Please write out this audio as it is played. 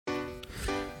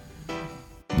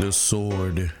The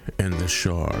sword and the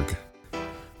shark.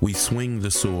 We swing the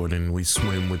sword and we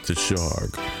swim with the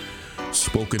shark.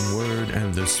 Spoken word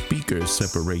and the speaker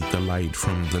separate the light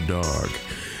from the dark.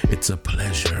 It's a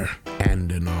pleasure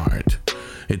and an art.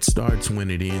 It starts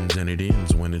when it ends and it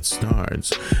ends when it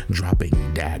starts,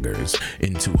 dropping daggers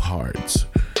into hearts.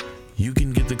 You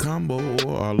can get the combo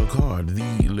or a la carte.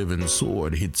 The living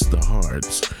sword hits the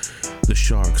hearts. The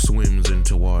shark swims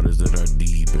into waters that are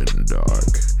deep and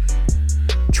dark.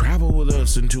 Travel with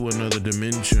us into another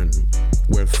dimension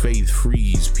where faith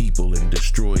frees people and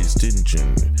destroys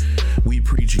tension. We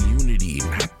preach unity,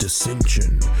 not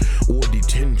dissension or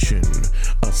detention.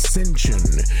 Ascension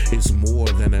is more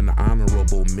than an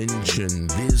honorable mention.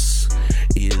 This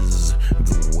is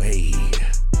the way.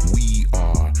 We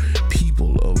are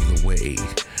people of the way.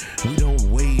 We don't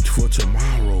wait for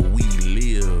tomorrow, we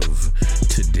live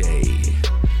today.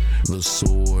 The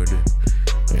sword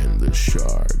and the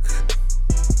shark.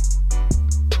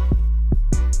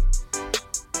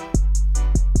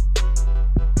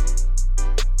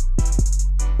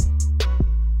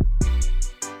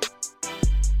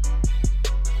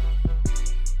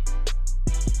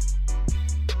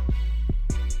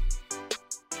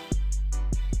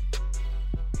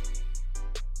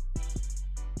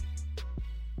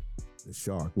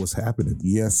 Shark, what's happening?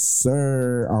 Yes,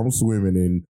 sir. I'm swimming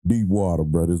in deep water,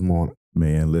 bro, this morning.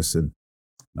 Man, listen.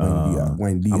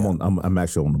 I'm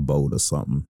actually on the boat or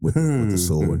something with the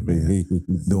sword, man.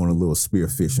 Doing a little spear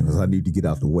fishing because I need to get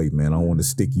out the way, man. I don't want to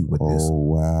stick you with this.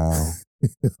 Oh, wow.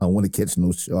 I want to catch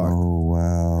no shark. Oh,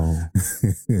 wow.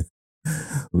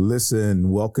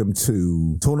 Listen, welcome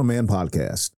to Tuna Man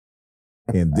Podcast.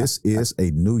 And this is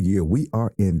a new year. We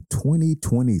are in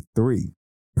 2023.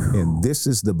 And this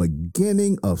is the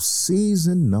beginning of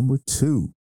season number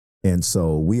 2. And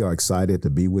so we are excited to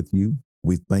be with you.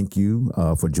 We thank you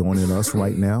for joining us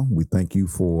right now. We thank you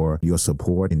for your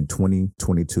support in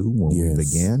 2022 when we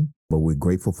began, but we're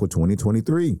grateful for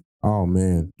 2023. Oh,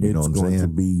 man. It's going to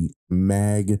be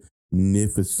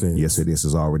magnificent. Yes, it is.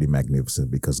 It's already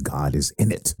magnificent because God is in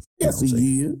it. Yes,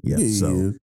 he is. Yeah,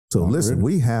 so listen,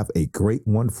 we have a great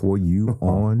one for you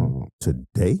on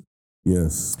today.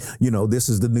 Yes. You know, this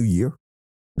is the new year.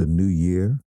 The new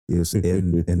year is an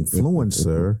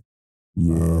influencer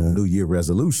New Year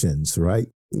resolutions, right?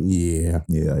 Yeah.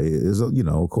 Yeah. It's,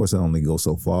 of course, it only goes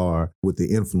so far with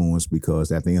the influence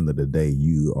because at the end of the day,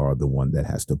 you are the one that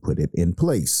has to put it in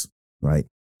place, right?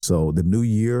 So the new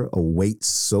year awaits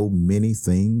so many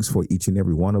things for each and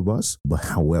every one of us. But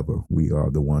however, we are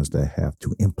the ones that have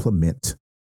to implement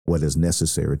what is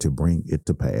necessary to bring it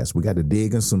to pass. We got to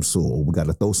dig in some soil. We got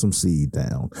to throw some seed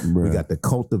down. Right. We got to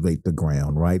cultivate the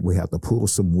ground, right? We have to pull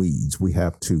some weeds. We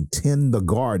have to tend the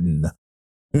garden,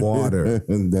 water.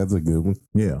 That's a good one.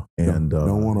 Yeah. And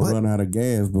don't want to run out of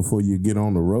gas before you get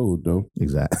on the road, though.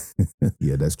 Exactly.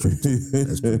 Yeah, that's true too.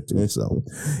 That's true too. So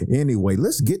anyway,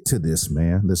 let's get to this,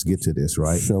 man. Let's get to this,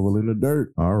 right? Shovel in the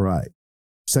dirt. All right.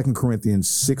 2 Corinthians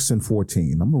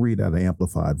 6:14. I'm going to read out the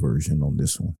Amplified version on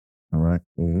this one. All right.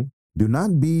 Mm-hmm. Do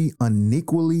not be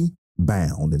unequally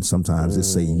bound, and sometimes they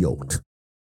say yoked,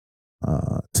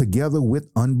 together with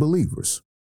unbelievers.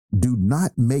 Do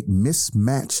not make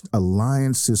mismatched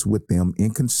alliances with them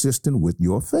inconsistent with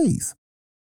your faith.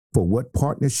 For what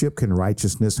partnership can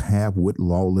righteousness have with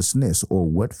lawlessness, or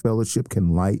what fellowship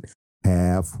can light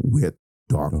have with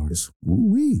darkness?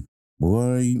 Ooh-wee.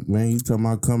 Boy, man, you talking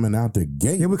about coming out the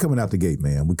gate. Yeah, we're coming out the gate,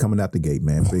 man. We're coming out the gate,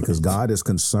 man, because God is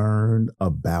concerned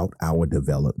about our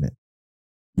development,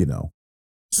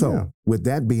 So with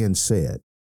that being said,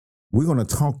 we're going to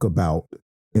talk about,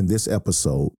 in this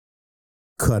episode,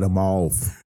 cut them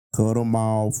off. Cut them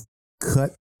off.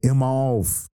 Cut them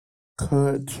off.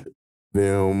 Cut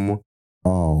them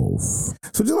off.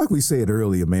 So just like we said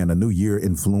earlier, man, a new year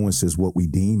influences what we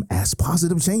deem as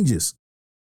positive changes.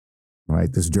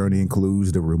 Right. This journey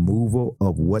includes the removal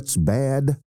of what's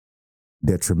bad,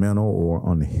 detrimental, or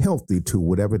unhealthy to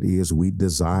whatever it is we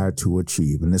desire to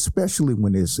achieve. And especially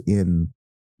when it's in,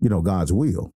 God's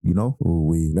will,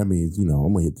 That means, I'm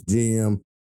going to hit the gym.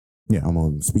 Yeah. I'm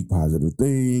going to speak positive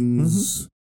things.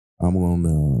 Mm-hmm. I'm going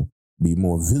to be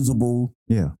more visible.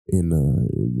 Yeah. In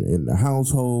the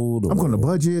household. I'm going to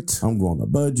budget. I'm going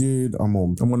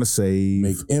to save.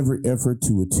 Make every effort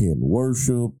to attend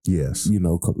worship. Yes.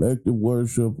 Collective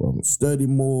worship. I'm going to study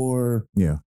more.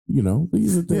 Yeah.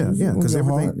 These are things. Yeah. Because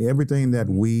everything that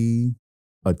we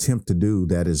attempt to do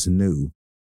that is new,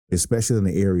 especially in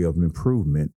the area of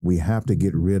improvement, we have to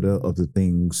get rid of the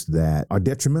things that are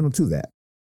detrimental to that.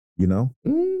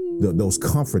 Those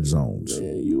comfort zones.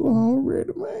 Man, you already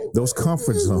already, man. Those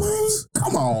comfort zones.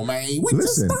 Come on, man. We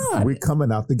Listen, just started. we're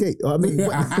coming out the gate. I mean,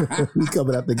 we're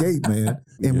coming out the gate, man.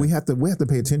 And we have to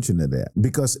pay attention to that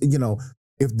because,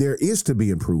 if there is to be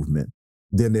improvement,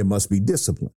 then there must be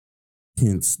discipline.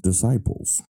 Hence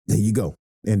disciples. There you go.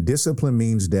 And discipline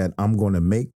means that I'm going to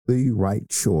make the right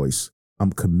choice.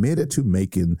 I'm committed to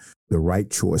making the right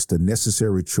choice, the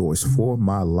necessary choice for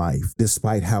my life,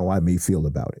 despite how I may feel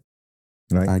about it.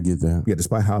 Right? I get that. Yeah,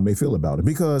 despite how I may feel about it.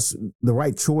 Because the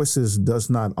right choices does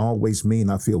not always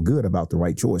mean I feel good about the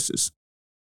right choices.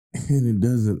 And it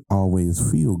doesn't always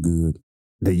feel good.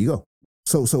 There you go.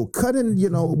 So cutting,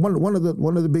 one of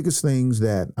the biggest things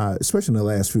that, especially in the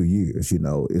last few years,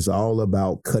 is all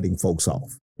about cutting folks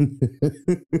off. We're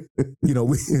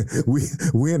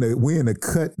in a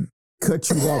cut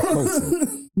you off culture.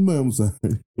 I'm sorry.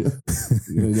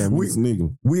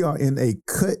 We are in a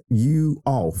cut you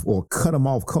off or cut them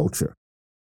off culture.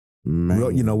 Man.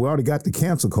 Well, we already got the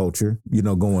cancel culture,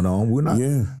 going on. We're not,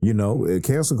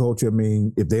 cancel culture. I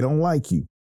mean, if they don't like you,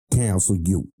 cancel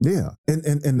you. Yeah,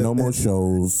 and no more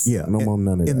shows. Yeah, no more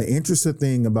none of that. And the interesting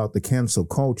thing about the cancel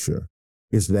culture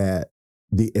is that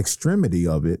the extremity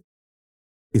of it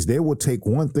is they will take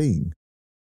one thing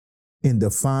and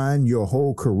define your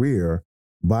whole career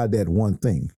by that one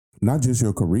thing. Not just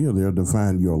your career, they'll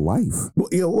define your life.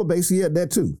 Well, basically,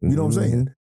 that too. You know what I'm saying?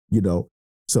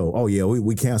 So,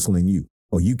 we canceling you.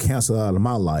 Or you cancel out of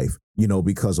my life,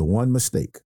 because of one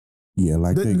mistake. Yeah,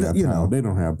 like they got power. They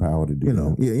don't have power to do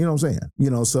that. Yeah, you know what I'm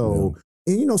saying? So,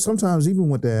 and sometimes even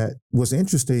with that, what's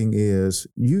interesting is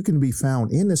you can be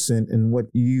found innocent in what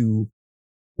you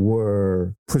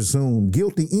were presumed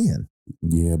guilty in.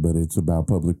 Yeah, but it's about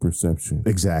public perception.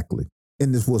 Exactly.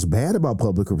 And this what's bad about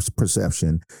public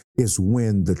perception is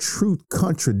when the truth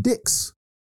contradicts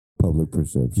public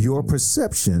perception. Your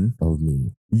perception of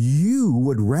me. You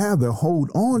would rather hold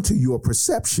on to your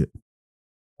perception.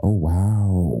 Oh,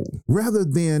 wow. Rather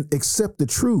than accept the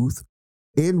truth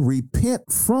and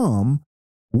repent from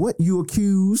what you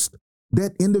accused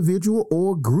that individual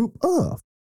or group of.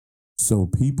 So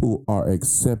people are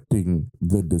accepting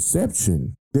the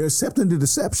deception. They're accepting the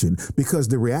deception because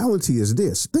the reality is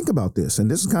this. Think about this. And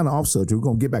this is kind of off subject. We're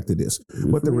going to get back to this.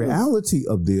 But the reality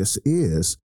of this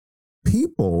is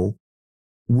people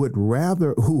would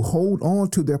rather who hold on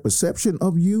to their perception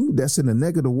of you that's in a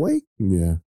negative way.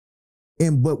 Yeah.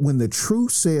 But when the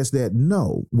truth says that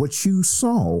no, what you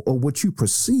saw or what you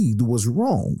perceived was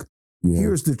wrong. Yeah.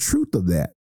 Here's the truth of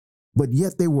that. But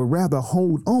yet they would rather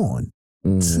hold on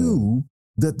to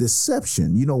the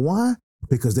deception. You know why?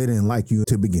 Because they didn't like you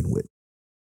to begin with.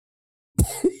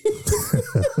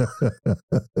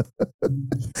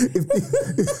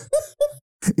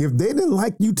 If they didn't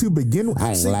like you to begin with,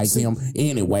 I ain't like him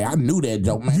anyway. I knew that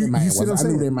joke, man. I knew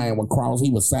that man was cross.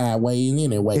 He was sideways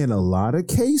anyway. In a lot of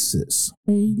cases,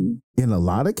 that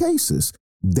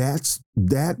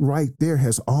right there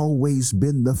has always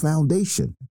been the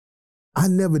foundation. I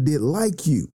never did like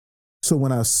you. So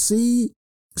when I see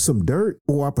some dirt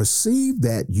or I perceive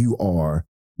that you are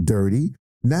dirty,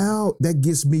 now that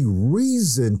gives me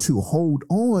reason to hold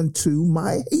on to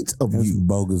my hate of that's you.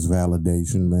 Bogus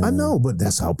validation, man. I know, but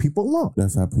that's how people are.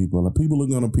 That's how people are. People are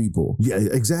gonna people. Yeah,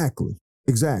 exactly.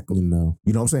 You know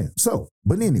what I'm saying? So,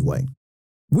 but anyway,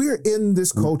 we're in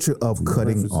this culture of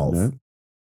cutting off. That.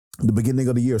 The beginning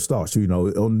of the year starts,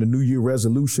 on the New Year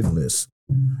resolution list.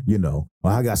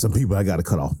 I got some people I got to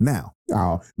cut off now.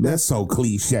 Oh, that's so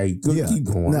cliche. Keep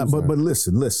going. Now, but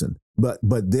listen. But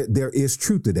there is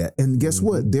truth to that, and guess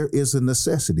what? There is a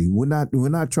necessity. We're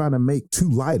not trying to make too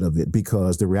light of it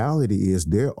because the reality is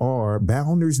there are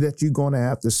boundaries that you're going to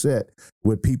have to set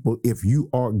with people if you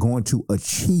are going to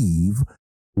achieve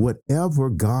whatever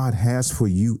God has for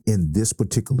you in this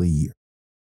particular year.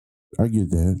 I get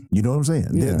that. You know what I'm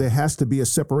saying? Yeah. There has to be a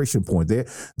separation point. There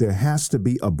has to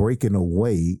be a breaking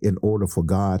away in order for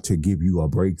God to give you a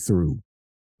breakthrough.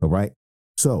 All right?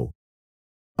 So,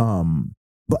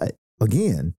 but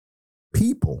again,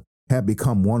 people have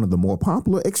become one of the more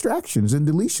popular extractions and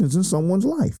deletions in someone's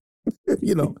life. This,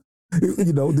 you know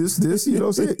what I'm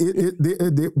saying?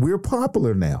 We're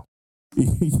popular now. You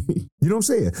know what I'm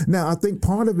saying? Now, I think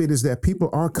part of it is that people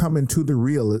are coming to the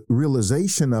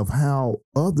realization of how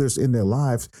others in their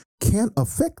lives can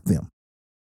affect them.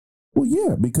 Well,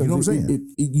 yeah, because you know what I'm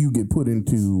saying? You get put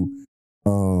into,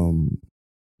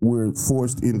 we're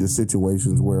forced into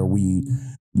situations where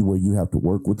you have to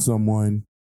work with someone,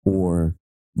 or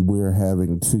we're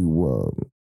having to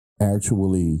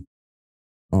actually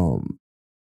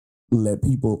let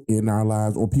people in our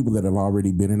lives or people that have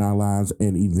already been in our lives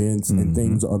and events and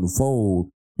things unfold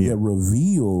that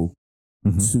reveal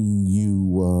to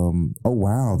you, oh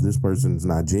wow, this person's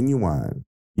not genuine.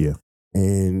 Yeah.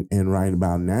 And right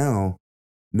about now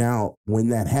when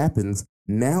that happens,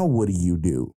 now what do you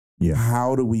do? Yeah.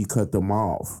 How do we cut them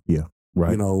off? Yeah.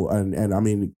 Right. You know, and I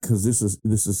mean, because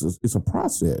it's a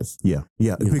process. Yeah.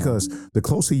 Yeah. Because the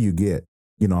closer you get,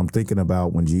 I'm thinking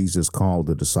about when Jesus called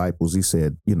the disciples, he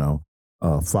said,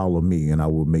 follow me and I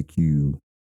will make you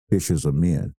fishers of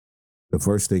men. The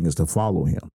first thing is to follow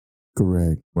him.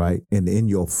 Correct. Right. And in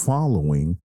your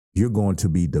following, you're going to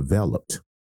be developed.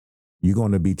 You're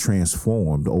going to be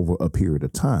transformed over a period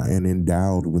of time. And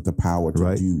endowed with the power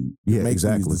to make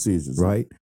exactly. these decisions. Right.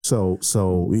 So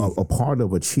a part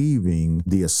of achieving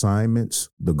the assignments,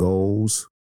 the goals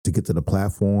to get to the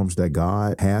platforms that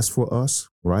God has for us,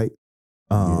 right?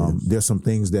 There's some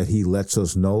things that he lets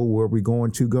us know where we're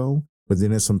going to go, but then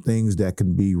there's some things that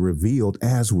can be revealed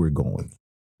as we're going,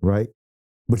 right?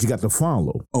 But you got to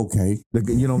follow. Okay.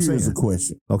 You know what I'm saying? Here's a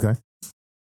question. Okay.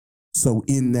 So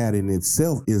in that in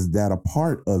itself, is that a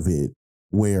part of it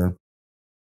where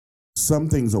some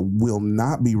things will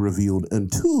not be revealed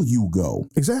until you go?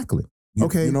 Exactly.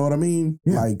 Okay. You know what I mean?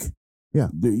 Yeah. Like, yeah,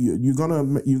 you're gonna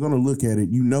look at it.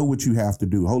 You know what you have to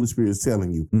do. Holy Spirit is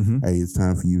telling you, hey, it's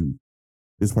time for you.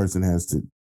 This person has to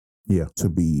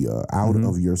be out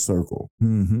of your circle,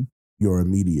 your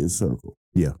immediate circle.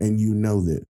 Yeah, and you know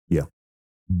that. Yeah,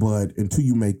 but until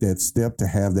you make that step to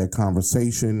have that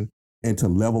conversation and to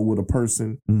level with a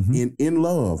person in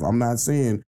love, I'm not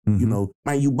saying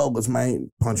man, you bogus, man,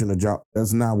 punching a jaw.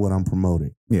 That's not what I'm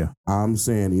promoting. Yeah, I'm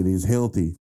saying it is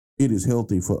healthy. It is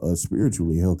healthy for us,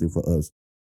 spiritually healthy for us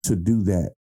to do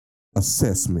that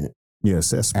assessment. Yeah,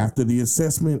 assessment. After the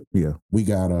assessment, we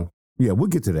gotta. Yeah, we'll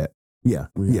get to that. Yeah,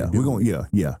 we're going.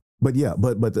 Yeah. But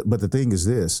the thing is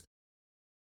this: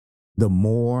 the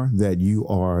more that you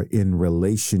are in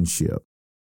relationship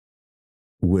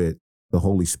with the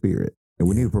Holy Spirit, and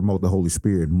we need to promote the Holy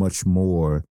Spirit much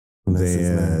more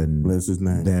Bless his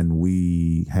name. than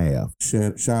we have.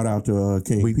 Shout out to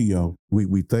King P.O.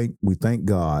 We thank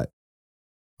God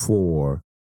for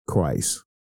Christ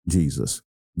Jesus.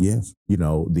 Yes,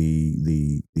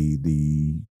 the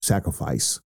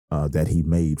sacrifice that he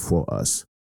made for us,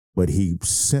 but he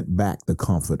sent back the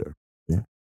Comforter. Yeah,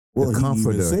 well, the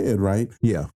Comforter, he even said, right?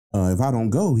 Yeah, if I don't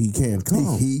go, he can't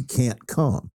come. He can't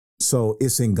come. So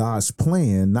it's in God's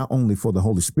plan not only for the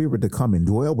Holy Spirit to come and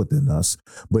dwell within us,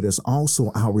 but it's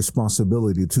also our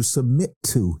responsibility to submit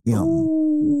to him.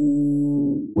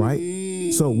 Ooh,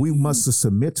 right? So we must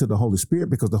submit to the Holy Spirit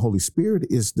because the Holy Spirit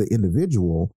is the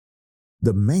individual,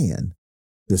 the man,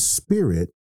 the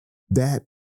spirit that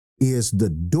is the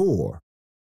door,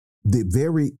 the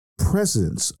very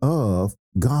presence of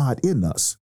God in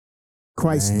us,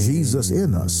 Christ Jesus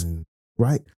in us,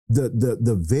 right?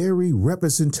 The very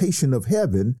representation of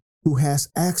heaven who has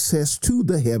access to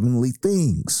the heavenly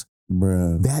things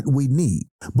that we need.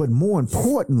 But more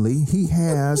importantly, he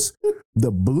has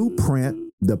the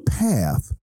blueprint, the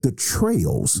path, the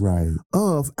trails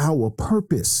of our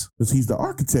purpose. Because he's the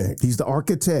architect. He's the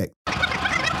architect.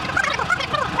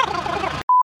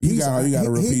 You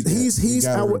gotta repeat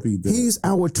that. He's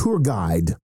our tour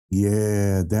guide.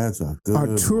 Yeah, that's a good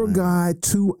our tour guide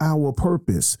to our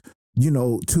purpose.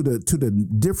 To the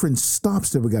different stops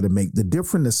that we got to make, the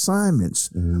different assignments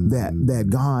that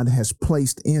God has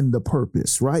placed in the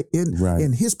purpose, right?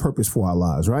 In his purpose for our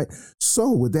lives, right?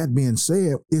 So with that being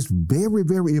said, it's very,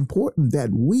 very important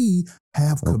that we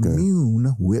have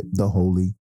commune with the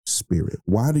Holy Spirit.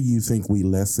 Why do you think we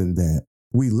lessen that?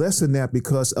 We lessen that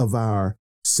because of our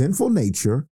sinful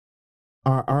nature,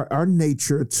 our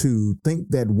nature to think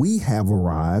that we have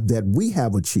arrived, that we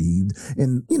have achieved.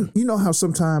 And you know how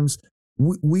sometimes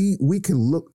we can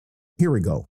look, here we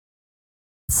go.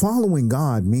 Following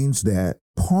God means that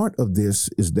part of this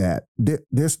is that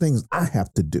there's things I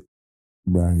have to do.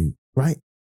 Right?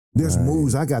 There's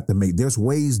moves I got to make. There's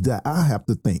ways that I have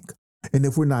to think. And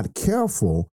if we're not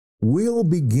careful, we'll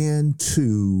begin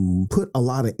to put a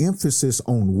lot of emphasis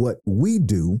on what we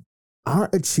do, our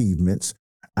achievements,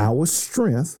 our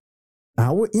strength,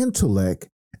 our intellect,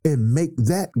 and make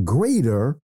that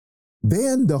greater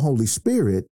than the Holy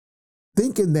Spirit,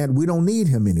 thinking that we don't need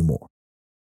him anymore.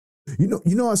 You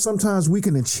know how sometimes we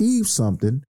can achieve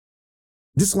something,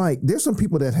 just like there's some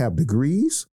people that have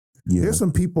degrees. Yeah. There's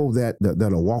some people that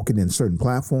are walking in certain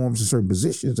platforms and certain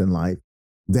positions in life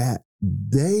that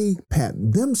they pat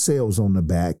themselves on the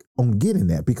back on getting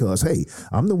that because, hey,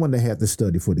 I'm the one that had to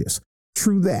study for this.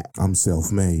 True that. I'm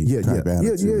self-made. Yeah.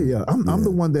 I'm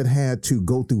the one that had to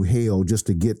go through hell just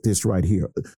to get this right here.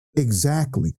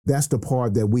 Exactly. That's the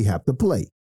part that we have to play.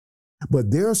 But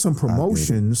there are some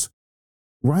promotions,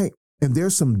 right? And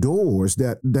there's some doors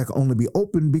that can only be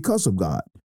opened because of God.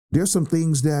 There's some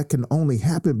things that can only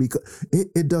happen because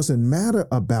it doesn't matter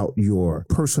about your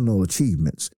personal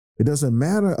achievements. It doesn't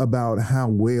matter about how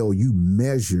well you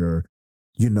measure,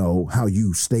 how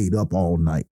you stayed up all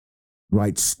night,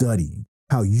 right? Studying,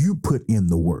 how you put in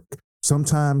the work.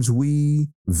 Sometimes we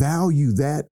value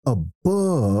that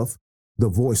above the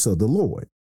voice of the Lord.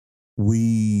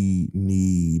 We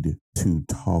need to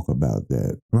talk about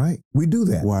that, right? We do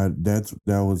that. Why? That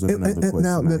was another question.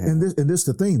 Now, and this is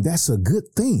the thing. That's a good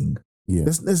thing. Yeah,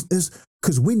 it's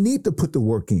because we need to put the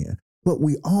work in, but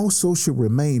we also should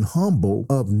remain humble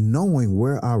of knowing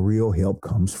where our real help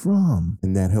comes from,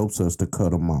 and that helps us to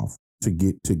cut them off to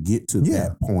get to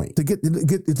that point. To get to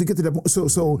that point.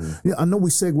 So I know we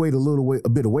segued a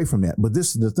bit away from that, but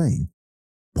this is the thing.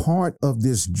 Part of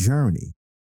this journey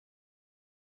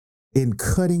in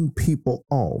cutting people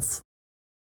off,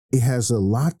 it has a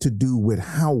lot to do with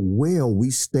how well we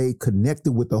stay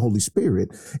connected with the Holy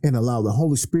Spirit and allow the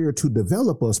Holy Spirit to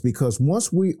develop us, because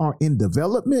once we are in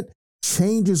development,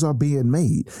 changes are being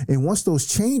made. And once those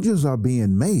changes are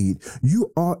being made,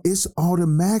 it's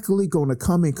automatically going to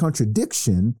come in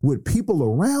contradiction with people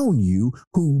around you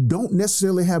who don't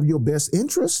necessarily have your best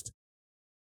interest,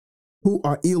 who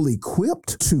are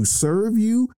ill-equipped to serve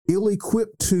you,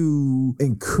 ill-equipped to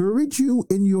encourage you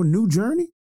in your new journey,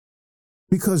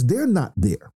 because they're not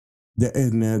there.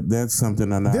 That's something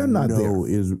they're not know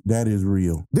there. That is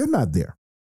real. They're not there.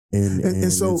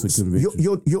 And so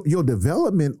your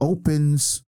development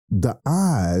opens the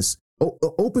eyes,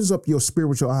 opens up your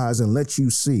spiritual eyes and lets you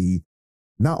see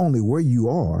not only where you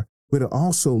are, but it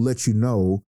also lets you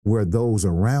know where those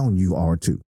around you are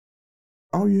too.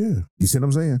 Oh, yeah. You see what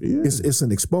I'm saying? Yeah. It's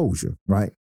an exposure,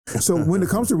 right? So when it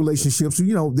comes to relationships,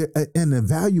 an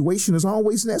evaluation is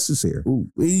always necessary.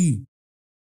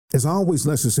 It's always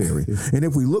necessary. And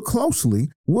if we look closely,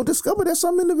 we'll discover that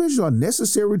some individuals are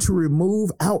necessary to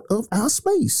remove out of our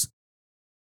space.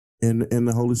 And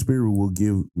the Holy Spirit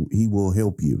he will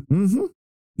help you. Mm-hmm.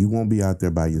 You won't be out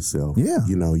there by yourself. Yeah.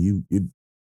 When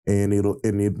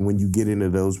you get into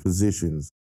those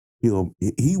positions,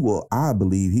 I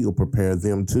believe he'll prepare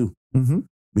them too,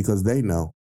 because they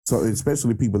know. So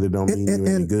especially people that don't mean you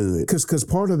any good. Because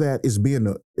part of that is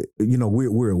being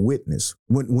we're a witness.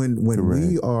 When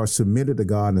we are submitted to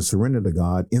God and surrendered to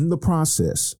God in the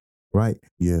process, right?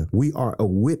 Yeah. We are a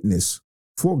witness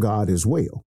for God as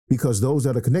well, because those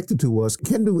that are connected to us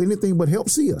can't do anything but help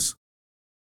see us.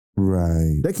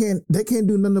 Right. They can't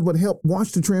do nothing but help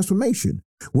watch the transformation,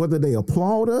 whether they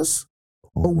applaud us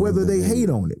or whether they hate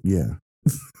on it. Yeah.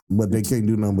 But they can't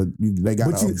do nothing but they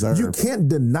got to observe. You can't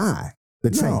deny the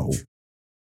change.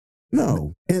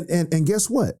 No. And guess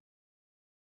what?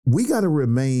 We got to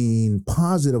remain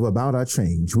positive about our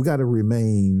change. We got to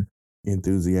remain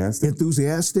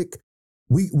enthusiastic.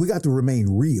 We got to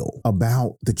remain real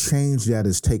about the change that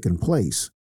has taken place,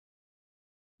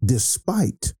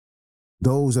 despite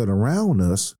those that are around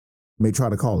us may try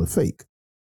to call it fake.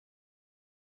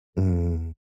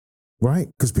 Right?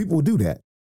 Because people will do that.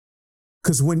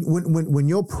 Because when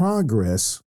your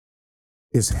progress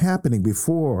is happening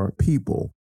before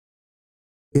people,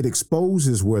 it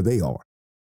exposes where they are.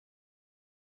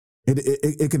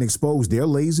 It can expose their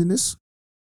laziness.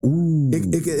 Ooh.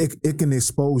 It can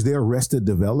expose their arrested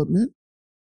development.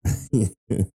 It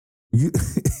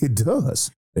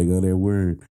does. They go their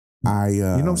word. You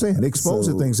know what I'm saying? They expose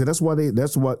the things, and that's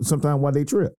sometimes why they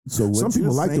trip. So some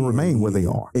people like to remain where they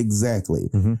are. Exactly.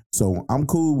 Mm-hmm. So I'm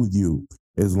cool with you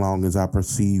as long as I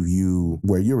perceive you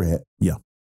where you're at. Yeah.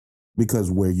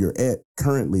 Because where you're at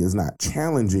currently is not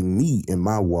challenging me in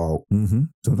my walk. Mm-hmm.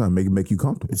 Sometimes make you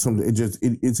comfortable.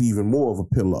 It's even more of a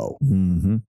pillow.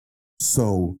 Mm-hmm.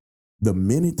 So the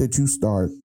minute that you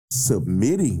start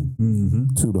submitting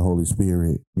to the Holy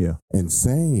Spirit, and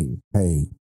saying, "Hey,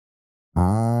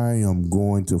 I am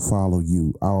going to follow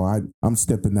you. I'm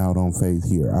stepping out on faith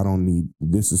here. I don't need.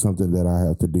 This is something that I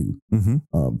have to do."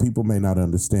 Mm-hmm. People may not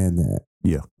understand that.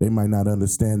 Yeah, they might not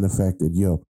understand the fact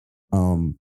that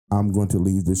I'm going to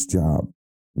leave this job.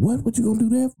 What you gonna do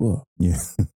that for? Yeah,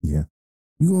 yeah.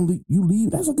 You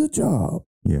leave? That's a good job.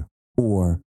 Yeah.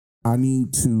 Or I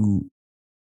need to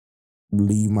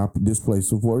leave this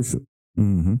place of worship.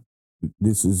 Mm-hmm.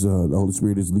 This is the Holy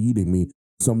Spirit is leading me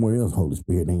somewhere else. Holy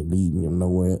Spirit ain't leading him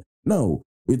nowhere. No,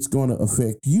 it's going to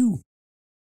affect you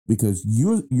because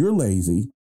you're lazy,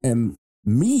 and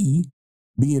me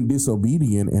being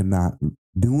disobedient and not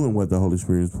doing what the Holy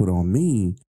Spirit has put on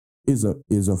me is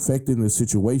affecting the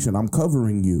situation. I'm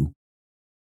covering you.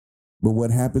 But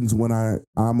what happens when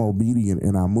I'm obedient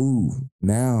and I move?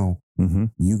 Now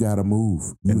You got to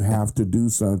move. You have to do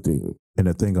something. And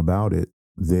the thing about it,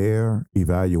 their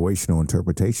evaluation or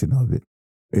interpretation of it,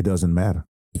 it doesn't matter.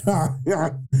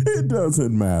 It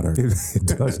doesn't matter. It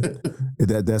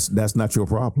doesn't. That's not your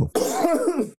problem.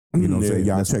 You know what I'm saying?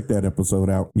 Y'all check that episode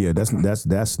out. Yeah, that's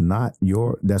not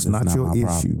your issue.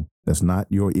 Problem. That's not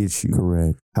your issue.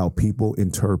 Correct. How people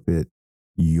interpret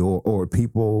or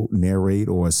people narrate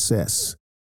or assess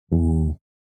your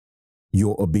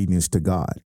obedience to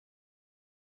God.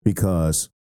 Because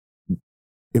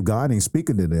if God ain't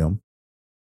speaking to them,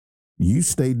 you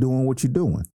stay doing what you're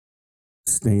doing.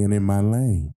 Staying in my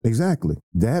lane. Exactly.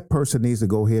 That person needs to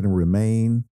go ahead and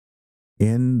remain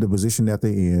in the position that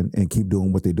they're in and keep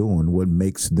doing what they're doing, what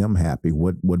makes them happy,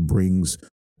 what brings,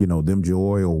 them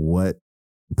joy, or what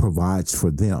provides for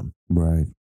them. Right.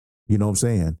 You know what I'm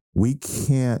saying? We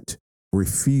can't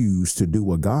refuse to do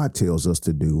what God tells us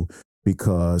to do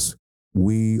because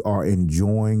we are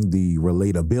enjoying the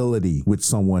relatability with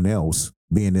someone else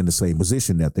being in the same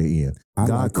position that they're in.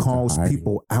 God calls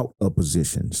people out of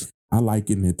positions. I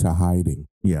liken it to hiding.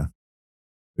 Yeah.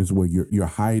 It's where you're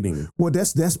hiding. Well,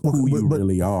 that's who you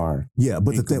really are. Yeah,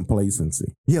 but the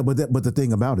complacency. Yeah, but the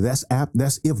thing about it,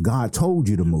 that's if God told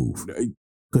you to move.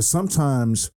 Because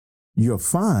sometimes you're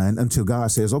fine until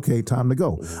God says, "Okay, time to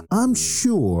go." I'm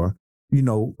sure, in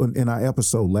our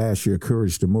episode last year,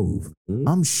 Courage to Move,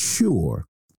 I'm sure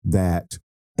that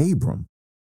Abram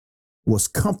was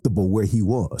comfortable where he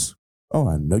was. Oh,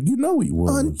 I know. He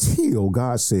was. Until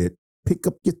God said, "Pick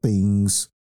up your things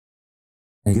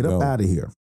and get up out of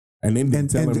here."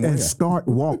 And start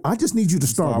walk. I just need you to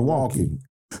start walking.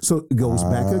 So it goes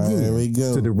back again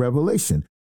to the revelation.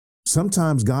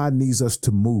 Sometimes God needs us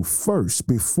to move first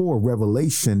before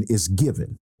revelation is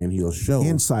given. And he'll show.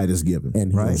 Insight is given.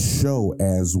 And he'll show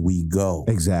as we go.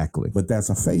 Exactly. But that's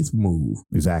a faith move.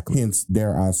 Exactly. Hence,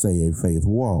 dare I say, a faith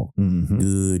walk. Mm-hmm.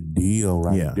 Good deal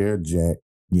there, Jack.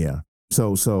 Yeah.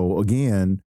 So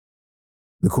again,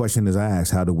 the question is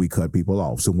asked, how do we cut people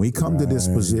off? So when we come to this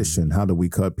position, how do we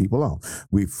cut people off?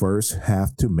 We first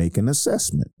have to make an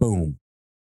assessment. Boom.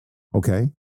 Okay?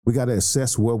 We got to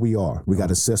assess where we are. We got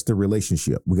to assess the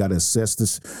relationship. We got to assess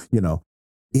this,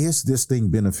 is this thing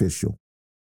beneficial?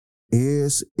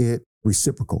 Is it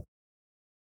reciprocal?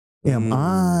 Am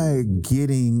I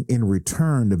getting in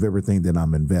return of everything that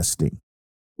I'm investing?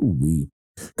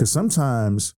 Because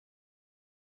sometimes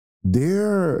they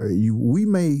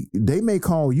may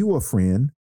call you a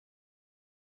friend,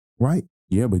 right?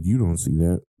 Yeah, but you don't see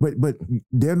that. But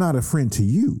they're not a friend to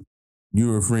you.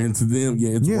 You're a friend to them.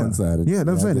 Yeah, it's one-sided. Yeah,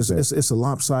 that's what I'm saying. It's a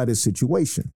lopsided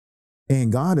situation.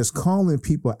 And God is calling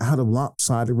people out of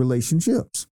lopsided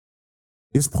relationships.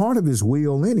 It's part of his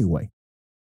will anyway.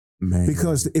 Man.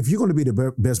 Because if you're going to be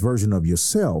the best version of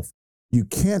yourself, you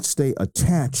can't stay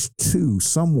attached to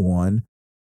someone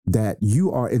that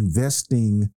you are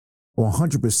investing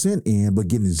 100% in, but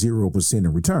getting 0%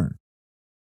 in return.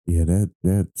 Yeah,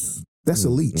 that's a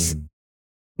leech.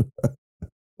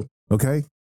 Okay?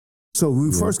 So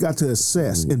we first got to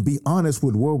assess and be honest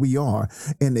with where we are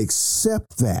and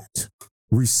accept that,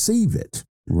 receive it,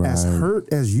 as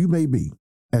hurt as you may be,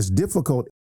 as difficult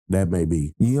that may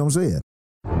be. You know what I'm saying?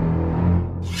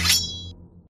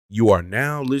 You are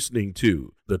now listening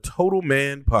to the Total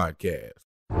Man Podcast.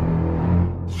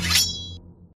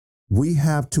 We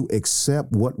have to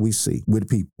accept what we see with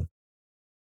people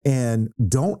and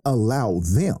don't allow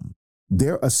them,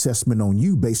 their assessment on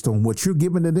you based on what you're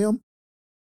giving to them,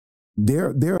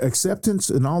 their acceptance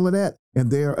and all of that,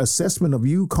 and their assessment of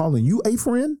you calling you a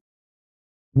friend,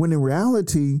 when in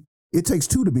reality, it takes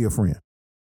two to be a friend.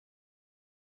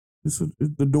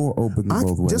 The door opens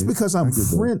both ways. Just because I'm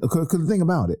friend, because the thing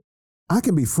about it, I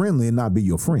can be friendly and not be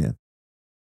your friend.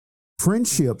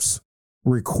 Friendships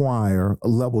require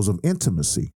levels of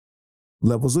intimacy,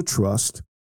 levels of trust,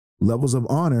 levels of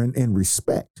honor and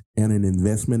respect. And an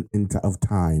investment of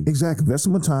time. Exactly.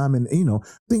 Investment of time and,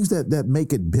 things that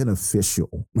make it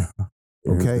beneficial.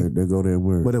 Okay? They go their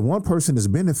word. But if one person is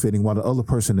benefiting while the other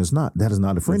person is not, that is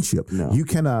not a friendship. No. You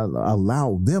cannot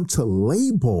allow them to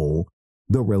label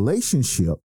the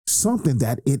relationship something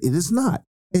that it is not.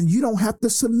 And you don't have to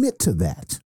submit to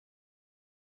that.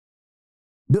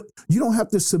 You don't have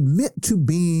to submit to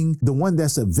being the one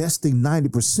that's investing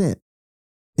 90%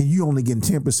 and you only getting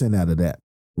 10% out of that.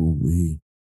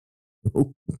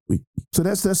 So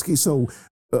that's key. So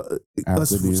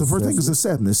first thing is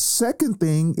assessment. The second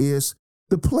thing is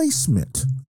the placement.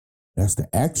 That's the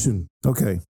action.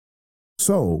 Okay.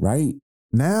 So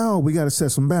now we got to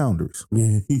set some boundaries.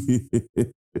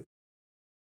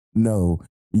 No,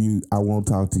 I won't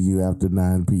talk to you after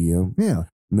 9 p.m. Yeah.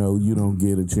 No, you don't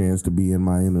get a chance to be in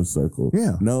my inner circle.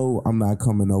 Yeah. No, I'm not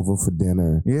coming over for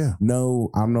dinner. Yeah. No,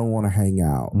 I don't want to hang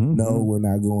out. Mm-hmm. No, we're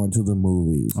not going to the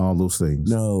movies. All those things.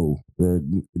 No.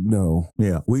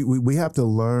 Yeah. We have to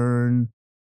learn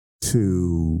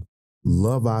to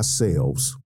love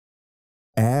ourselves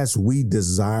as we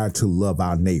desire to love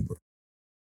our neighbor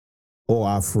or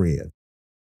our friend.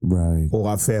 Right. Or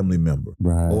our family member,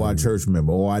 right. Or our church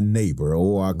member, or our neighbor,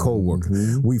 or our coworker.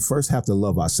 Mm-hmm. We first have to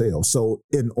love ourselves. So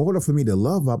in order for me to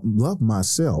love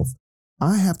myself,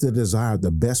 I have to desire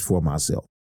the best for myself.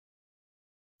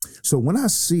 So when I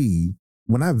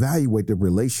evaluate the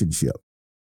relationship,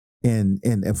 and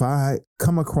if I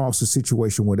come across a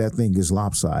situation where that thing is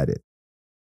lopsided,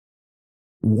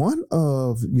 one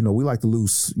of, we like to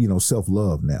lose,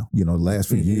 self-love now. The last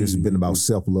few years have been about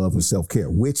self-love and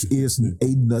self-care, which is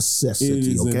a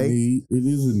necessity, It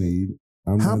is a need.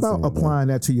 How about applying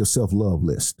that to your self-love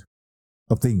list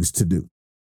of things to do?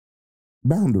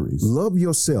 Boundaries. Love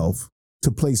yourself to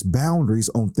place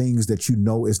boundaries on things that you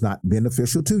know is not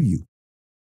beneficial to you.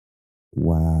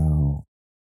 Wow.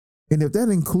 And if that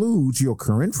includes your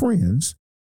current friends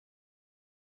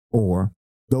or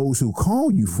those who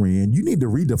call you friend, you need to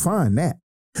redefine that.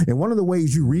 And one of the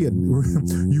ways you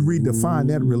redefine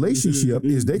that relationship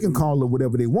is they can call it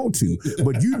whatever they want to,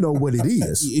 but you know what it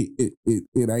is.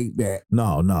 It ain't that.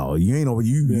 No, you ain't over.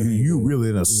 You really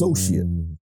an associate.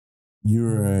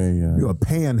 You're a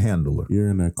panhandler.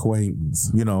 You're an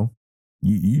acquaintance.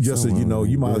 You just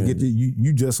you might get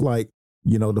you just like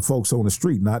the folks on the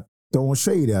street, not throwing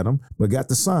shade at them, but got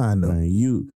the sign up. Man,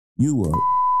 you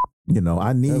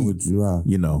I need what you are.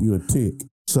 You a tick.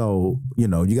 So, you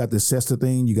got the CESTA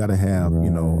thing, you got to have,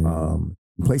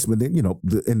 placement,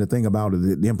 and the thing about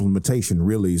it, the implementation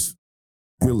really is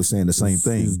saying the same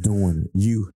thing. Is doing it.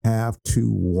 You have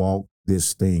to walk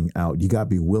this thing out. You got to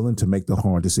be willing to make the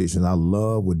hard decisions. I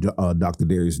love what Dr.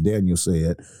 Darius Daniel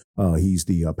said. He's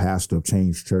the pastor of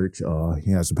Change Church.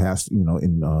 He has a pastor,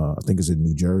 I think it's in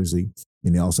New Jersey,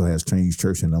 and he also has Change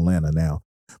Church in Atlanta now.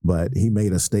 But he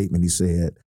made a statement. He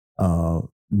said,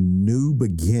 new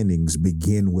beginnings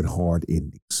begin with hard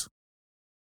endings.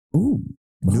 Ooh.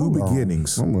 New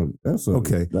beginnings.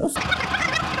 Okay.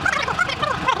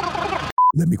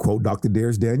 Let me quote Dr.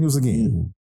 Darius Daniels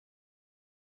again.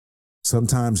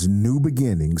 Sometimes new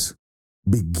beginnings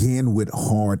begin with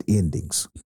hard endings.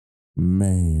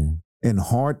 Man. And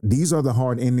these are the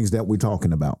hard endings that we're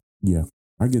talking about. Yeah,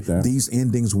 I get that. These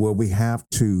endings where we have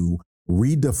to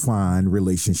redefine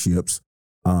relationships.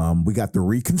 We got to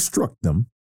reconstruct them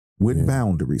with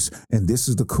boundaries. And this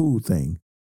is the cool thing.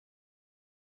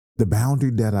 The boundary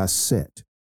that I set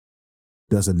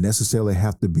doesn't necessarily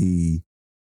have to be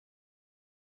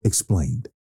explained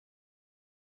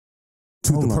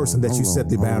to the person that you set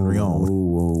the boundary on.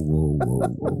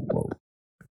 Whoa.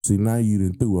 See, now you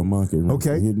done threw a monkey.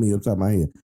 Okay. Hit me upside my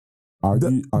head. Are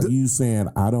you saying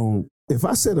I don't? If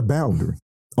I set a boundary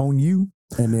on you,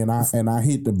 and then I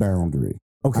hit the boundary,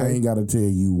 okay, I ain't got to tell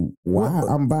you why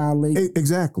I'm violating.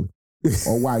 Exactly.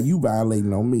 Or why you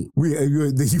violating on me.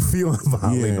 You feel I'm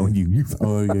violating on you.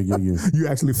 Yeah. You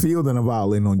actually feel that I'm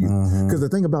violating on you. Because the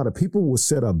thing about it, people will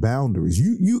set up boundaries.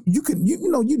 You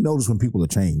notice when people are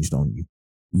changed on you.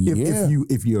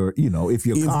 If you're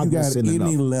cognizant enough.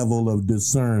 Any level of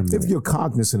discernment. If you're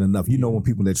cognizant enough, you know when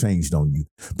people are changed on you.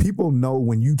 People know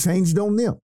when you changed on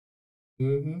them.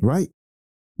 Mm-hmm. Right?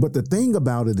 But the thing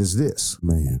about it is this.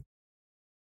 Man.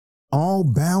 All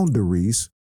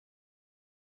boundaries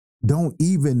don't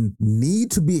even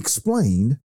need to be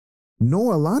explained,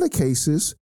 nor a lot of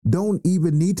cases don't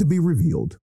even need to be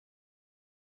revealed.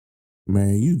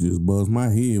 Man, you just buzzed my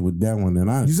head with that one.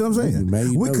 And you see what I'm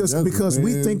saying? Because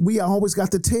we think we always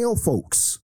got to tell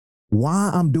folks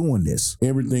why I'm doing this.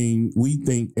 We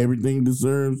think everything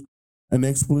deserves an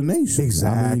explanation.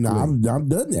 Exactly. I've done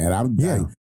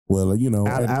that.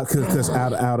 Because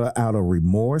out of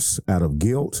remorse, out of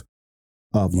guilt,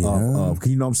 of you know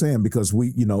what I'm saying? Because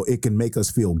it can make us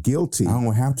feel guilty. I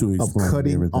don't have to explain of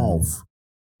cutting everything. Off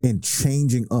and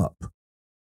changing up.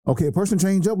 Okay, a person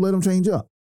change up, let them change up.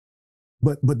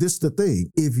 But this is the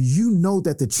thing. If you know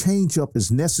that the change up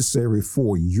is necessary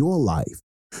for your life,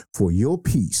 for your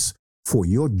peace, for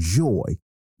your joy,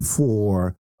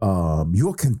 for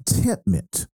your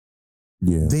contentment,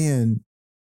 then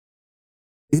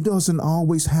it doesn't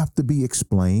always have to be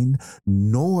explained,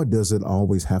 nor does it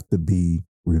always have to be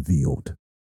revealed.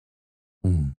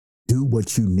 Do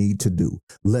what you need to do.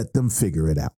 Let them figure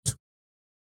it out.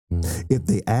 If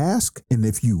they ask, and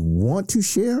if you want to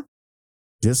share,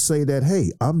 just say that,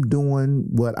 hey, I'm doing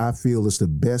what I feel is the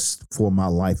best for my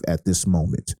life at this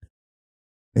moment.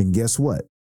 And guess what?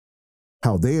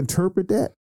 How they interpret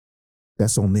that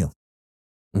that's on them.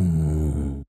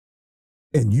 Mm.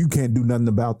 And you can't do nothing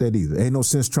about that either. Ain't no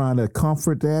sense trying to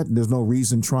comfort that. There's no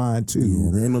reason trying to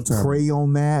ain't no time. pray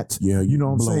on that. Yeah, you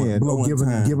know what I'm saying? Or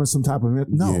giving some type of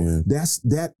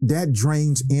that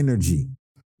drains energy.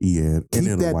 Yeah, keep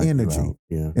that energy.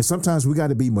 Yeah, and sometimes we got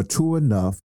to be mature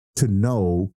enough to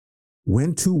know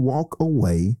when to walk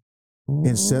away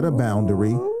and set a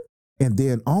boundary. And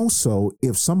then also,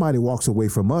 if somebody walks away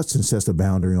from us and sets a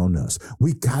boundary on us,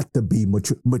 we got to be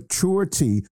mature.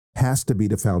 Maturity has to be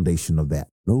the foundation of that.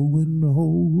 Know when to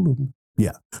hold 'em.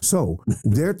 Yeah. So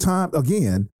their time,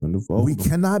 again, we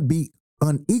cannot be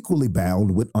unequally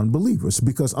bound with unbelievers,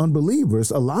 because unbelievers,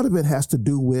 a lot of it has to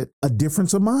do with a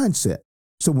difference of mindset.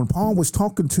 So when Paul was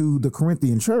talking to the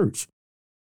Corinthian church,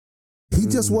 he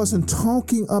just wasn't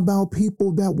talking about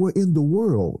people that were in the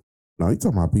world. No, he's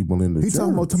talking about people in the church. He's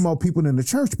talking about people in the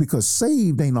church, because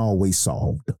saved ain't always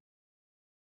solved.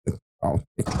 Oh.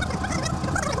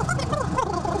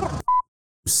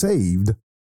 Saved.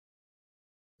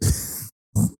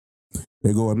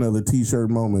 There go another T-shirt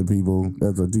moment, people.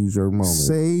 That's a T-shirt moment.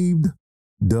 Saved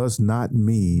does not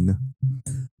mean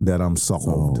that I'm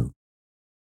solved.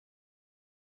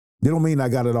 They don't mean I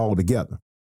got it all together.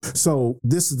 So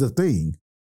this is the thing.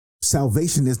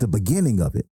 Salvation is the beginning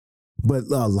of it. But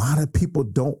a lot of people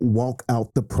don't walk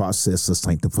out the process of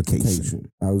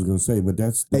sanctification. I was going to say, but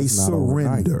that's a not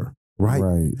surrender, overnight.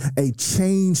 Right? A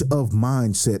change of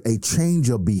mindset, a change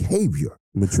of behavior.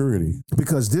 Maturity.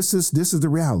 Because this is the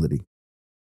reality.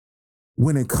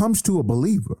 When it comes to a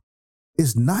believer,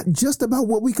 it's not just about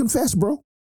what we confess, bro.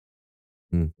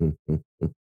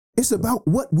 It's about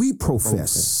what we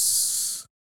profess.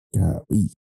 Okay.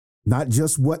 Not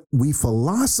just what we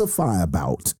philosophize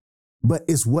about, but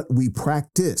it's what we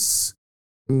practice.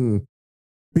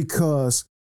 Because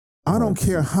I don't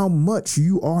care how much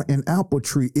you are an apple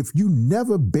tree. If you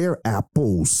never bear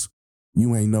apples,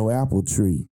 you ain't no apple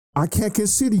tree. I can't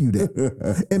consider you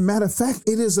that. And matter of fact,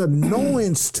 it is an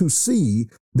annoyance to see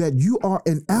that you are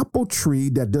an apple tree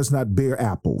that does not bear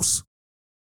apples.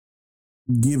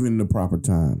 Given the proper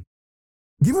time.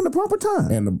 Given the proper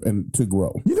time. And to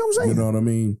grow. You know what I'm saying? You know what I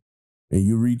mean? And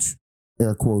you reach,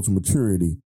 air quotes,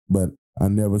 maturity, but I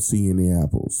never see any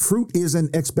apples. Fruit is an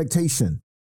expectation.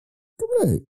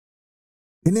 Correct.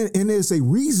 And it's a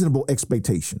reasonable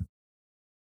expectation.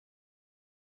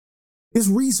 It's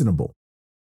reasonable.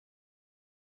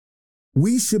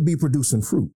 We should be producing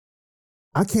fruit.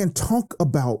 I can't talk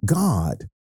about God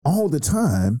all the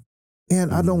time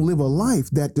and I don't live a life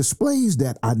that displays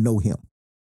that I know him.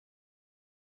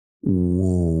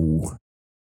 Whoa.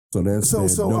 So that's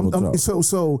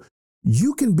so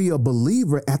you can be a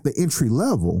believer at the entry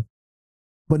level,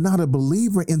 but not a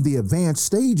believer in the advanced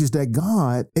stages that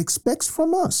God expects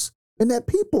from us and that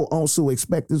people also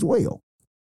expect as well.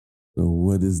 So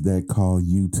what does that call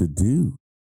you to do?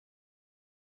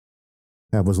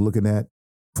 Have us looking at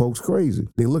folks crazy.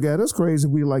 They look at us crazy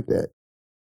if we like that.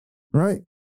 Right?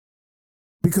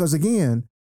 Because again,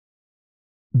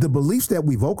 the beliefs that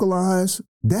we vocalize,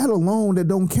 that alone, that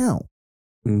don't count.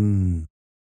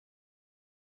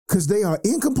 Because they are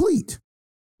incomplete.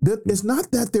 It's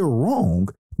not that they're wrong,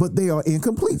 but they are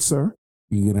incomplete, sir.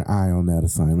 You get an eye on that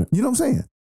assignment. You know what I'm saying?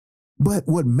 But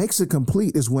what makes it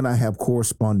complete is when I have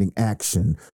corresponding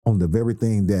action on the very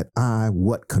thing that I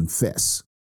confess.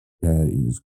 That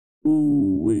is,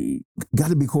 got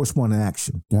to be corresponding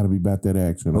action. Got to be about that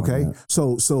action. Okay,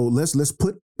 so let's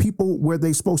put people where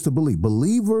they're supposed to believe.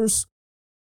 Believers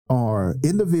are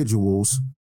individuals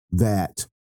that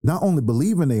not only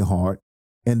believe in their heart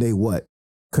and they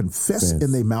confess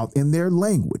in their mouth, in their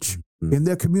language, in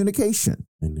their communication,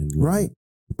 right?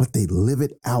 But they live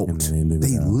it out.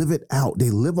 They live it out.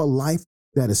 They live a life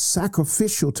that is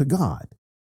sacrificial to God.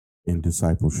 In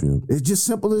discipleship. It's just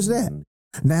simple as that.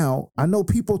 Now, I know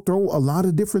people throw a lot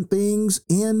of different things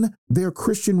in their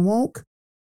Christian walk,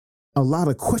 a lot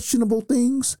of questionable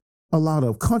things, a lot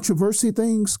of controversial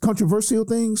things.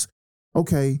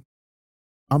 Okay,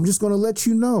 I'm just going to let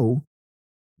you know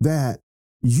that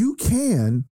you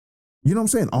can, you know what I'm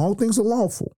saying? All things are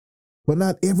lawful, but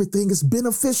not everything is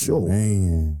beneficial.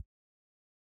 Man.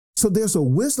 So there's a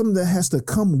wisdom that has to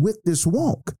come with this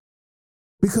walk,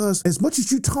 because as much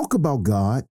as you talk about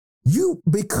God,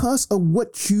 because of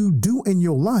what you do in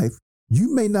your life,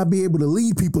 you may not be able to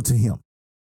lead people to him.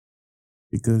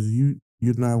 Because you're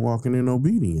not walking in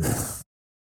obedience.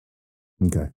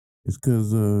 Okay. It's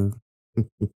because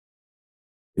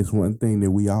it's one thing that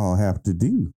we all have to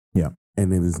do. Yeah.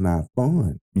 And it is not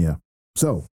fun. Yeah.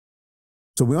 So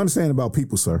we understand about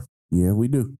people, sir. Yeah, we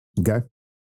do. Okay.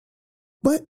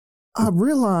 But I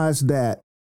realized that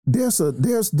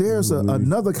There's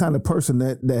another kind of person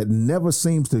that never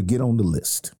seems to get on the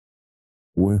list.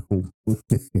 Well,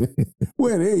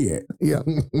 where they at? Yeah.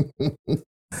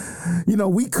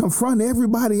 We confront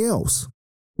everybody else.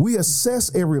 We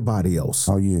assess everybody else.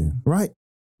 Oh, yeah. Right?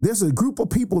 There's a group of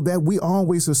people that we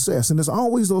always assess, and there's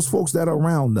always those folks that are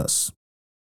around us.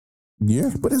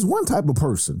 Yeah. But there's one type of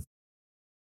person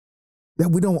that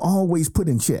we don't always put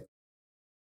in check.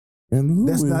 And who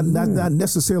that's is not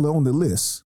necessarily on the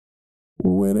list.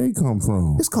 Well, where they come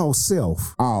from? It's called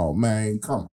self. Oh, man,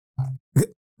 come on.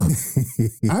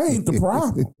 I ain't the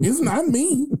problem. It's not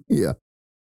me. Yeah.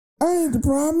 I ain't the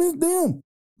problem. It's them.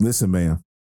 Listen, man,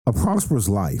 a prosperous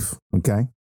life, okay?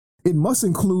 It must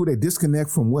include a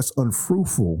disconnect from what's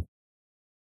unfruitful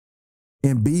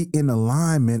and be in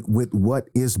alignment with what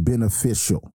is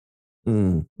beneficial.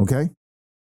 Okay?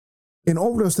 In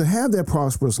order for us to have that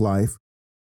prosperous life,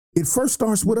 it first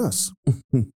starts with us.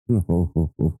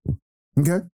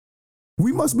 Okay?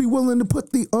 We must be willing to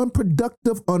put the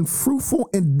unproductive, unfruitful,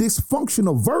 and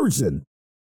dysfunctional version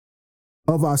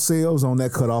of ourselves on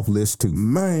that cutoff list too.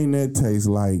 Man, that tastes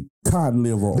like cod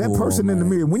liver. That person in the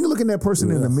mirror, when you look at that person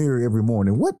in the mirror every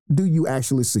morning, what do you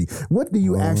actually see? What do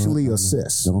you actually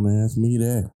assess? Don't ask me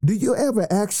that. Do you ever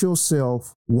ask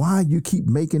yourself why you keep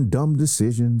making dumb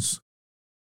decisions?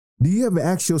 Do you ever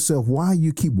ask yourself why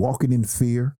you keep walking in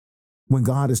fear when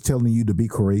God is telling you to be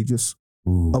courageous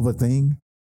of a thing?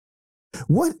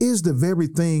 What is the very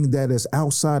thing that is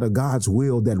outside of God's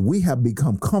will that we have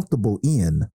become comfortable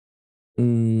in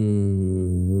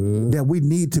that we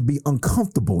need to be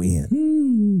uncomfortable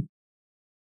in?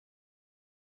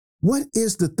 What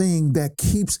is the thing that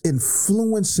keeps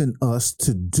influencing us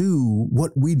to do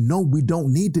what we know we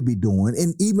don't need to be doing?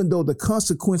 And even though the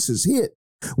consequences hit,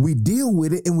 we deal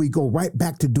with it and we go right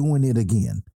back to doing it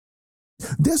again.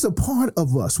 There's a part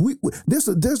of us.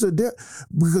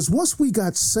 Because once we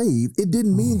got saved, it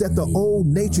didn't mean that the old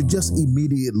nature just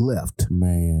immediately left.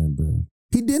 Man, bro.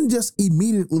 He didn't just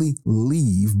immediately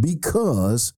leave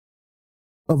because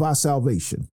of our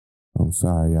salvation. I'm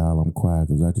sorry, y'all. I'm quiet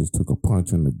because I just took a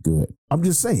punch in the gut. I'm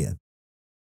just saying.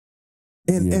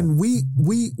 And we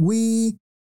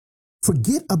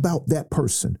forget about that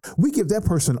person. We give that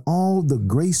person all the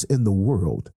grace in the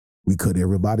world. We cut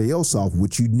everybody else off,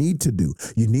 which you need to do.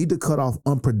 You need to cut off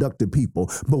unproductive people.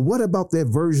 But what about that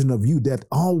version of you that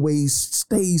always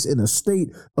stays in a state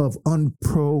of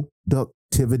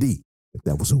unproductivity? If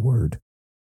that was a word.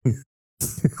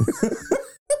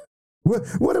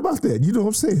 What about that? You know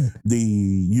what I'm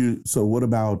saying? So what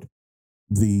about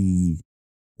the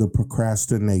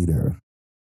procrastinator?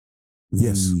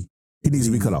 Yes. He needs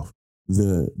to be cut off.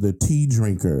 The tea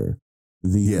drinker.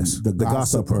 The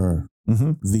gossiper.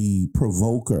 Mm-hmm. The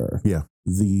provoker. Yeah.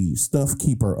 The stuff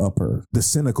keeper upper. The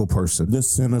cynical person. The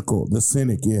cynic.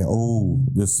 Yeah. Oh,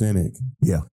 the cynic.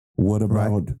 Yeah. What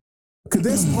about? Because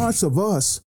there's parts of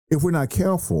us, if we're not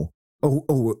careful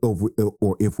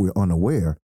or if we're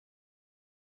unaware,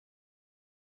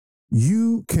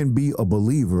 you can be a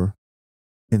believer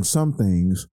in some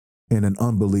things and an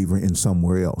unbeliever in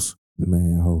somewhere else.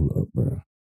 Man, hold up, bro.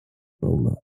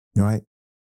 Hold up. All right.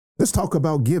 Let's talk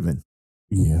about giving.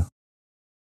 Yeah.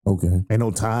 Okay. Ain't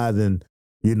no tithing,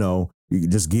 you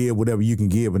just give whatever you can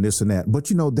give and this and that. But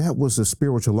that was a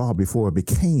spiritual law before it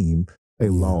became a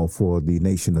law for the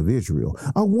nation of Israel.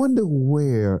 I wonder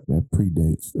where that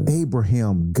predates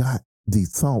Abraham got the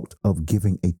thought of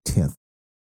giving a tenth.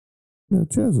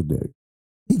 Melchizedek.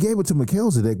 He gave it to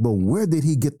Melchizedek, but where did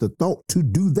he get the thought to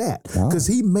do that? Because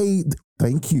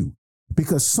thank you,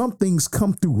 because some things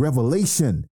come through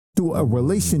revelation, through a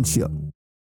relationship.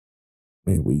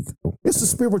 It's a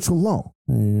spiritual law.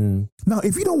 Man. Now,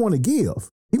 if you don't want to give,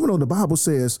 even though the Bible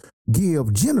says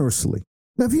give generously,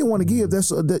 now if you don't want to give,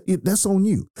 that's on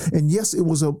you. And yes, it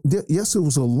was a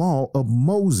law of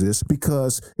Moses,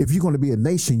 because if you're going to be a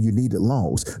nation, you needed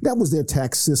laws. That was their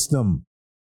tax system.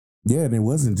 Yeah, and it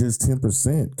wasn't just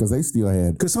 10% because they still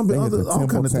had all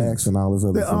kind of tax and all this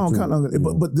other stuff.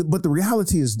 But the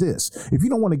reality is this: if you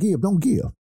don't want to give, don't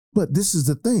give. But this is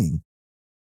the thing.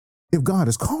 If God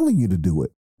is calling you to do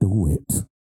it, do it.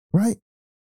 Right?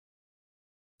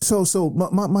 So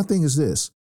my thing is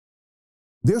this.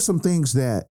 There's some things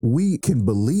that we can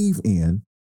believe in,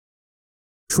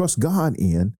 trust God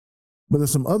in, but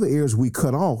there's some other areas we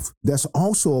cut off that's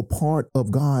also a part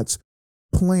of God's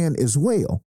plan as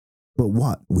well. But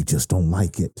what? We just don't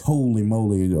like it. Holy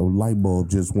moly, a light bulb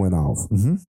just went off.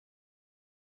 Mm-hmm.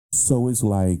 So it's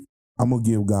like, I'm going to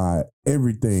give God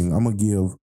everything. I'm going to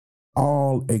give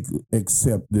all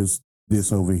except this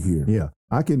over here. Yeah.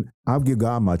 I'll give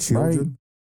God my children.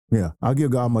 Right? Yeah. I'll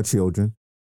give God my children.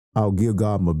 I'll give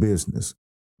God my business.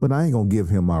 but I ain't going to give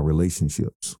him my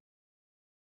relationships.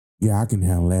 Yeah, I can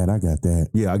handle that. I got that.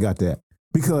 Yeah, I got that.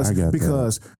 Because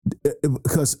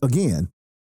again,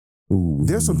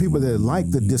 there's some people that like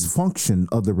the dysfunction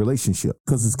of the relationship.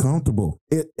 Because it's comfortable.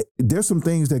 There's some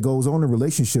things that goes on in a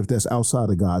relationship that's outside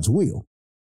of God's will.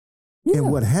 Yeah.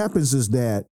 And what happens is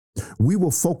that we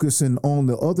will focus in on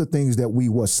the other things that we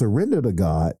will surrender to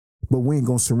God, but we ain't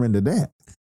going to surrender that.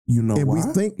 You know and why? We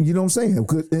think, you know what I'm saying?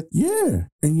 Yeah.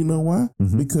 And you know why?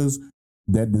 Mm-hmm. Because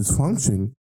that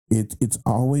dysfunction, it's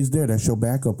always there. That's your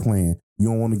backup plan. You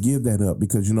don't want to give that up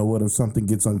because you know what? If something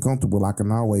gets uncomfortable, I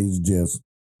can always just,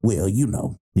 Yeah.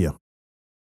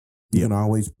 You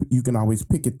can always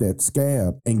pick at that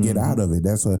scab and get out of it.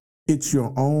 It's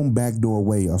your own backdoor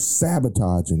way of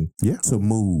sabotaging to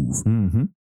move. Mm-hmm.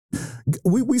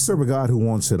 We serve a God who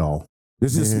wants it all.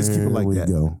 Let's keep it like that.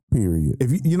 Go. Period.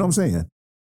 If you know what I'm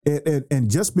saying? And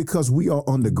just because we are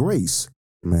under grace,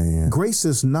 grace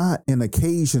is not an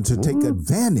occasion to take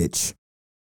advantage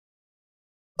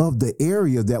of the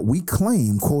area that we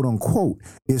claim, quote unquote,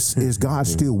 is God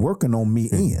still working on me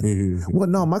in. Well,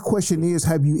 no, my question is,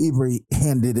 have you ever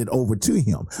handed it over to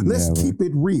him? Let's keep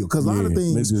it real, because a lot of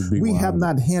things we have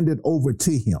not handed over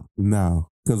to him. No,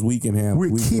 because we can handle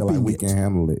it. We feel like we can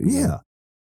handle it. Yeah.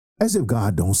 As if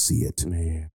God don't see it.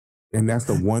 Man. And that's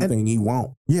the one thing he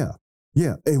won't. Yeah.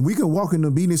 Yeah. And we can walk in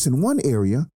obedience in one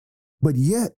area, but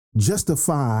yet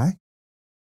justify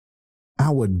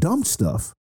our dumb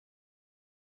stuff,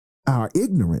 our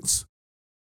ignorance,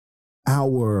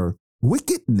 our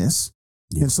wickedness,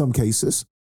 in some cases.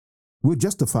 We'll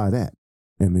justify that.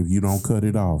 And if you don't cut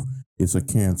it off, it's a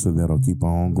cancer that'll keep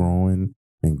on growing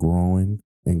and growing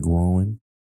and growing.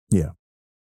 Yeah.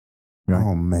 Right.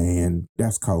 Oh man,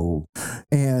 that's cold.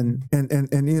 And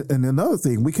another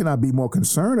thing, we cannot be more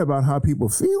concerned about how people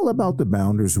feel about the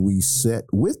boundaries we set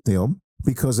with them,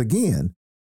 because again,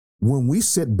 when we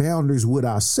set boundaries with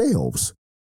ourselves,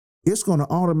 it's going to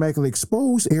automatically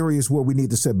expose areas where we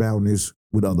need to set boundaries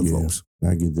with other folks.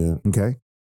 I get that. Okay.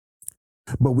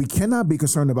 But we cannot be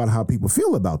concerned about how people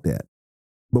feel about that.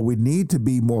 But we need to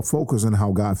be more focused on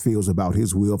how God feels about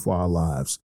his will for our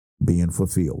lives being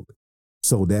fulfilled.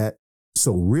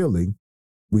 So really,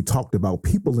 we talked about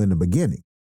people in the beginning,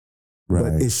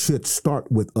 but it should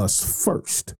start with us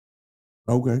first.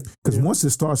 Okay. Because once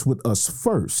it starts with us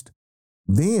first,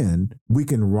 then we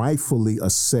can rightfully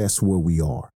assess where we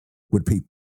are with people.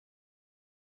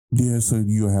 Yeah, so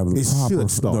you have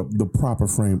the proper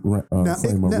frame of reference.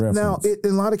 Now, in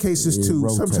a lot of cases too,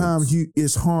 sometimes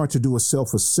it's hard to do a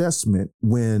self-assessment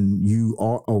when you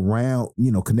are around,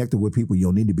 connected with people you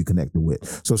don't need to be connected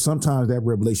with. So sometimes that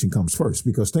revelation comes first,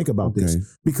 because think about this,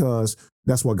 because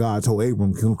that's what God told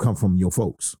Abram, come from your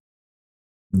folks.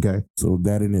 Okay. So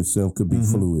that in itself could be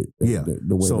fluid.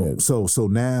 The way so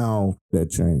now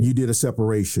that changed. You did a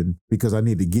separation because I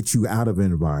need to get you out of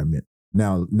an environment.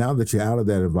 Now that you're out of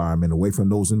that environment, away from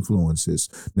those influences,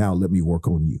 now let me work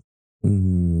on you.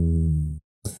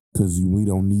 Because we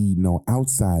don't need no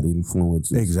outside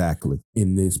influences. Exactly.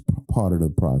 In this part of the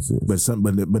process. But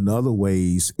in other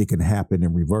ways, it can happen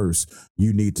in reverse.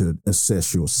 You need to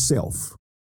assess yourself.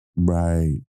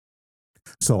 Right.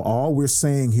 So all we're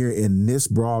saying here in this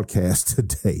broadcast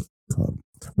today,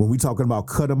 when we're talking about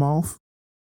cut them off,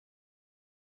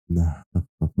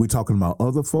 we're talking about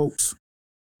other folks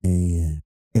and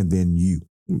then you.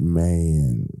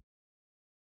 Man.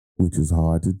 Which is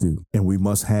hard to do. And we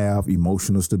must have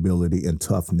emotional stability and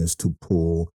toughness to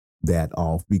pull that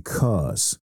off,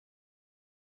 because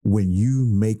when you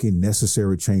making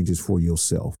necessary changes for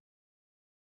yourself,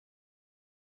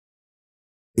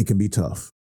 it can be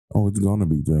tough. Oh, it's going to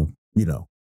be tough.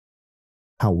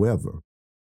 However,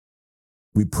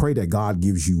 we pray that God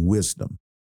gives you wisdom.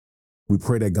 We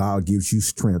pray that God gives you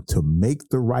strength to make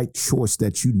the right choice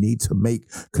that you need to make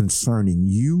concerning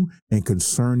you and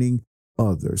concerning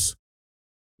others,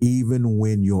 even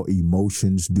when your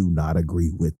emotions do not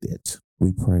agree with it.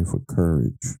 We pray for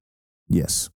courage.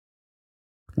 Yes.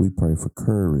 We pray for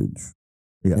courage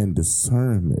and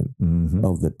discernment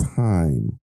of the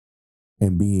time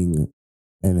and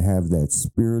have that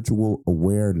spiritual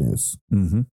awareness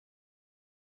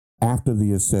after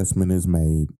the assessment is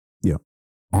made. Yeah.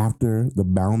 After the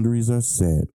boundaries are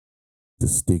set, to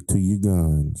stick to your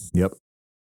guns. Yep.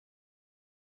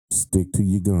 Stick to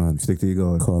your guns. Stick to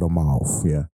your guns. Cut them off.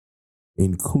 Yeah.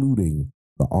 Including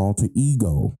the alter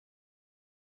ego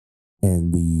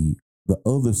and the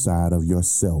other side of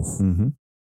yourself.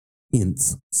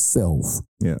 Its self.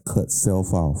 Yeah. Cut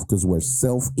self off. Because where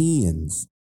self ends,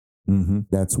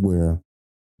 that's where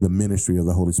the ministry of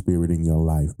the Holy Spirit in your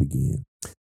life begins.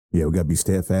 Yeah, we got to be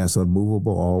steadfast,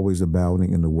 unmovable, always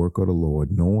abounding in the work of the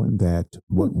Lord, knowing that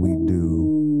what we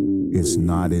do is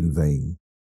not in vain.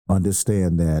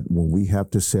 Understand that when we have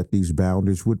to set these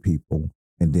boundaries with people,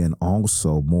 and then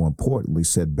also, more importantly,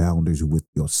 set boundaries with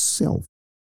yourself.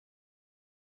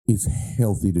 It's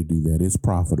healthy to do that. It's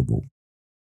profitable.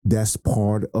 That's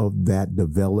part of that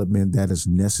development that is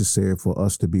necessary for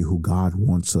us to be who God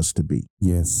wants us to be.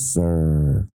 Yes,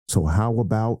 sir. So how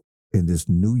about in this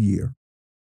new year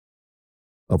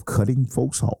of cutting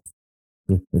folks off?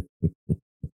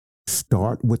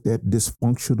 Start with that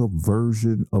dysfunctional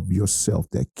version of yourself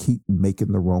that keep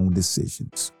making the wrong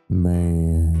decisions.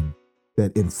 Man.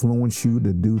 That influence you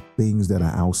to do things that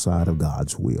are outside of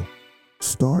God's will.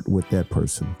 Start with that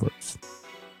person first.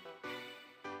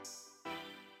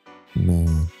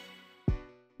 Man.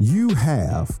 You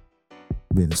have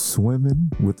been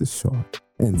swimming with the shark.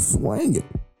 And swinging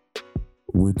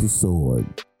with the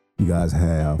sword. You guys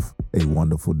have a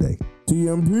wonderful day.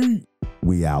 TMP.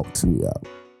 We out. We out.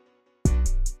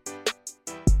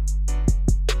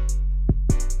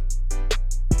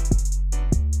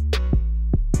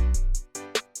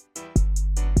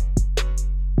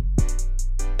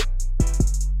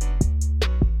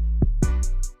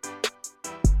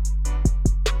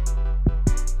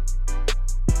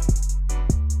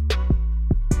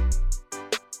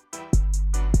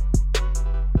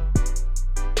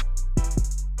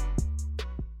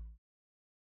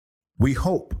 We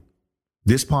hope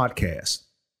this podcast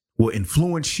will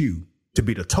influence you to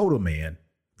be the total man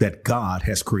that God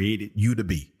has created you to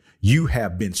be. You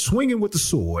have been swinging with the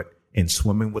sword and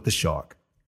swimming with the shark.